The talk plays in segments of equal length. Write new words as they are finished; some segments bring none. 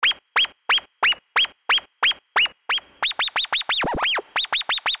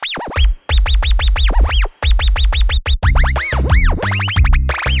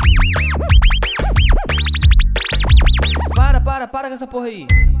para com essa porra aí.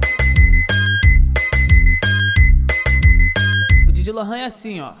 O DJ Lorran é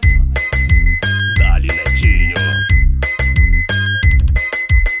assim, ó. Dali Netinho.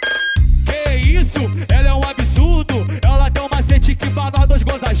 Que isso? Ela é um absurdo. Ela tem um macete que pra nós dois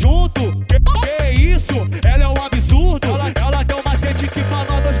gozar junto. Que isso? Ela é um absurdo. Ela tem um macete que pra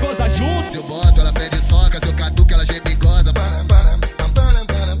nós dois gozar junto. Se eu boto, ela pede soca. Se eu catuco, ela geme e goza.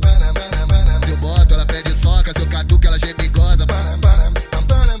 Se eu boto, ela pede soca. Se eu catuco, ela geme e goza.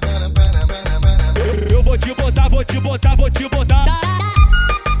 Eu vou te botar, vou te botar, vou te botar.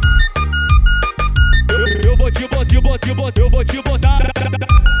 Eu vou te botar, eu vou te botar.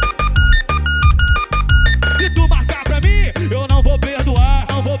 Se tu marcar pra mim, eu não vou perdoar.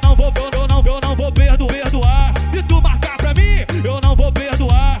 Eu não vou perdoar. Se tu marcar pra mim, eu não vou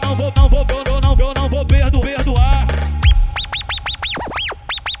perdoar. Eu não vou perdoar.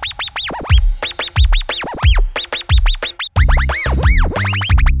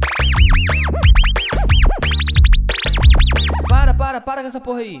 Para com essa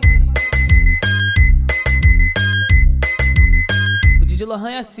porra aí. O DJ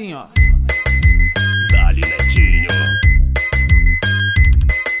Lorran é assim, ó. Dali Netinho.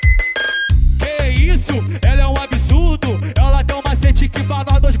 Que isso? Ela é um absurdo. Ela tem um macete que pra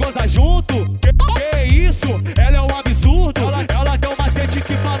nós dois gozar junto. Que isso? Ela é um absurdo. Ela tem um macete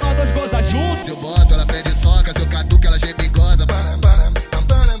que pra nós dois gozar junto. Se eu boto, ela pede soca. Se eu catuco, ela geme e goza.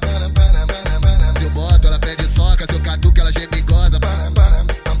 Se eu boto, ela pede soca. Se eu catuco, ela geme e goza.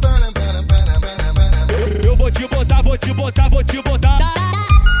 Eu vou te botar, vou te botar, vou te botar.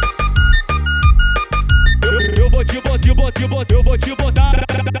 Eu vou te botar, eu vou te botar.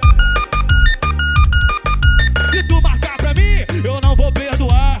 Se tu marcar pra mim, eu não vou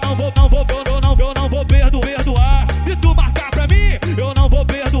perdoar. Eu não vou perdoar. Se tu marcar pra mim, eu não vou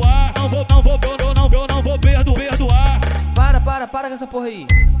perdoar. Eu não vou perdoar. Para com essa porra aí.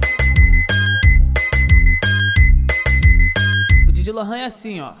 O DJ Lorran é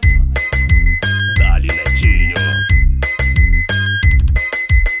assim, ó.